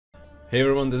Hey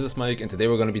everyone, this is Mike and today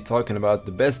we're going to be talking about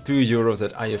the best €2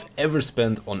 that I have ever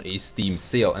spent on a Steam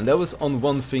sale, and that was on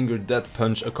One Finger Death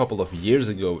Punch a couple of years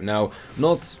ago. Now,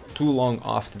 not too long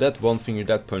after that, One Finger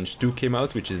Death Punch 2 came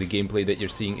out, which is the gameplay that you're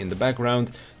seeing in the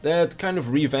background. That kind of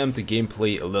revamped the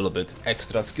gameplay a little bit.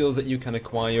 Extra skills that you can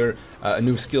acquire, a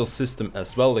new skill system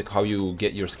as well, like how you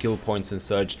get your skill points and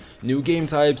such, new game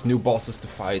types, new bosses to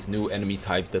fight, new enemy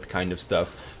types, that kind of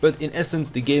stuff. But in essence,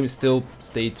 the game still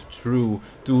stayed true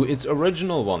to its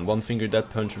original one, One Finger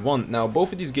Death Punch 1. Now,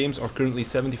 both of these games are currently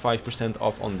 75%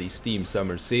 off on the Steam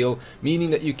Summer Sale, meaning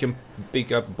that you can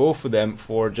pick up both of them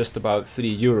for just about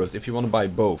 €3, if you want to buy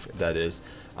both, that is.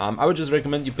 I would just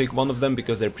recommend you pick one of them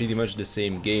because they're pretty much the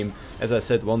same game. As I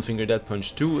said, One Finger Death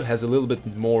Punch 2 has a little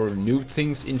bit more new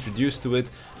things introduced to it,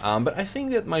 but I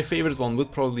think that my favorite one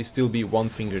would probably still be One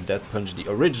Finger Death Punch, the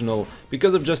original,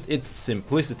 because of just its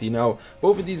simplicity. Now,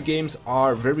 both of these games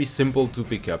are very simple to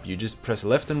pick up. You just press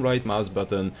left and right mouse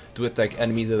button to attack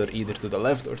enemies that are either to the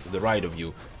left or to the right of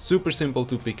you. Super simple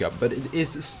to pick up, but it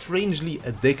is strangely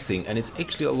addicting, and it's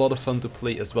actually a lot of fun to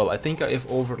play as well. I think I have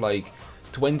over like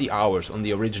 20 hours on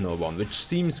the original one, which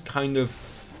seems kind of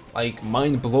like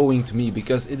mind-blowing to me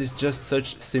because it is just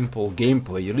such simple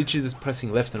gameplay. You're literally just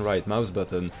pressing left and right mouse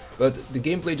button, but the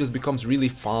gameplay just becomes really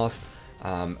fast.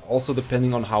 Also,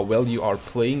 depending on how well you are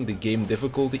playing, the game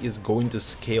difficulty is going to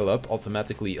scale up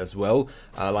automatically as well.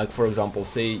 Like for example,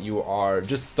 say you are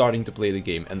just starting to play the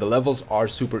game and the levels are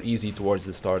super easy towards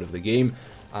the start of the game,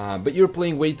 but you're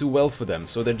playing way too well for them,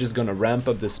 so they're just gonna ramp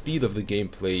up the speed of the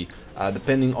gameplay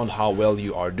depending on how well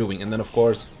you are doing. And then of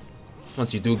course,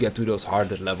 once you do get to those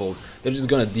harder levels, they're just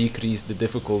gonna decrease the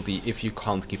difficulty if you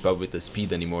can't keep up with the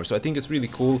speed anymore. So I think it's really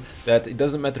cool that it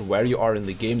doesn't matter where you are in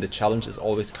the game, the challenge is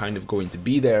always kind of going to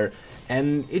be there.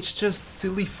 And it's just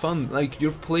silly fun, like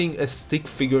you're playing a stick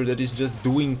figure that is just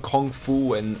doing kung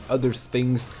fu and other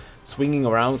things, swinging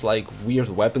around like weird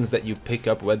weapons that you pick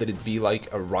up, whether it be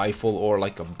like a rifle or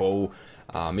like a bow,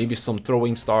 maybe some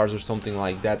throwing stars or something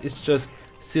like that. It's just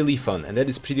silly fun, and that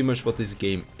is pretty much what this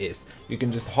game is. You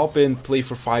can just hop in, play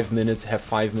for 5 minutes, have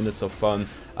 5 minutes of fun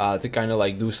to kind of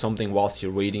like do something whilst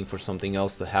you're waiting for something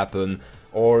else to happen,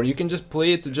 or you can just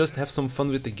play it to just have some fun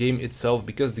with the game itself,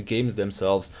 because the games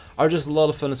themselves are just a lot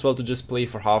of fun as well to just play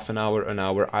for half an hour, an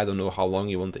hour. I don't know how long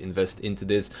you want to invest into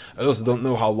this. I also don't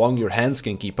know how long your hands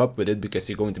can keep up with it, because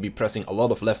you're going to be pressing a lot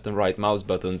of left and right mouse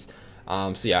buttons.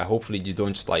 So yeah, hopefully you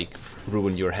don't just like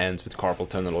ruin your hands with carpal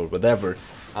tunnel or whatever.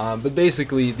 But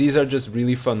basically, these are just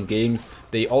really fun games.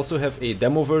 They also have a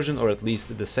demo version, or at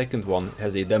least the second one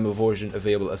has a demo version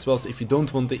available as well. So if you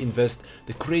don't want to invest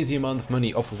the crazy amount of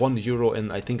money of €1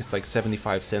 and I think it's like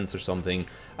 75 cents or something,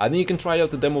 then you can try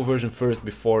out the demo version first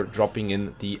before dropping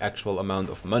in the actual amount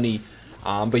of money.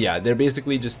 But yeah, they're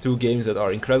basically just two games that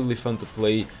are incredibly fun to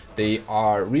play. They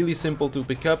are really simple to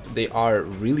pick up. They are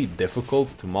really difficult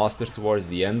to master towards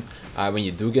the end when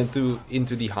you do get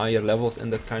into the higher levels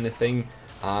and that kind of thing.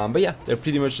 But yeah, they're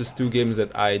pretty much just two games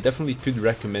that I definitely could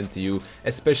recommend to you,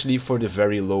 especially for the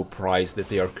very low price that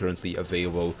they are currently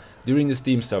available during the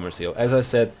Steam Summer Sale. As I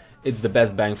said, it's the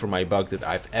best bang for my buck that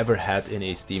I've ever had in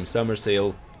a Steam Summer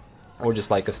Sale, or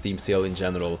just like a Steam sale in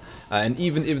general. And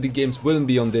even if the games wouldn't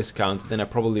be on discount, then I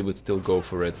probably would still go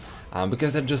for it,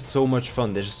 because they're just so much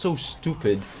fun. They're just so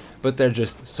stupid, but they're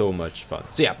just so much fun.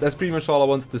 So yeah, that's pretty much all I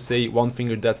wanted to say. One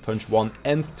Finger Death Punch 1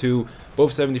 and 2,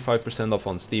 both 75% off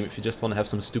on Steam. If you just want to have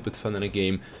some stupid fun in a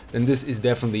game, then this is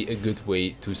definitely a good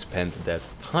way to spend that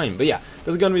time. But yeah,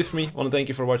 that's gonna be it for me. I want to thank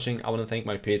you for watching. I want to thank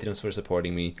my Patreons for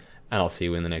supporting me, and I'll see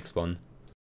you in the next one.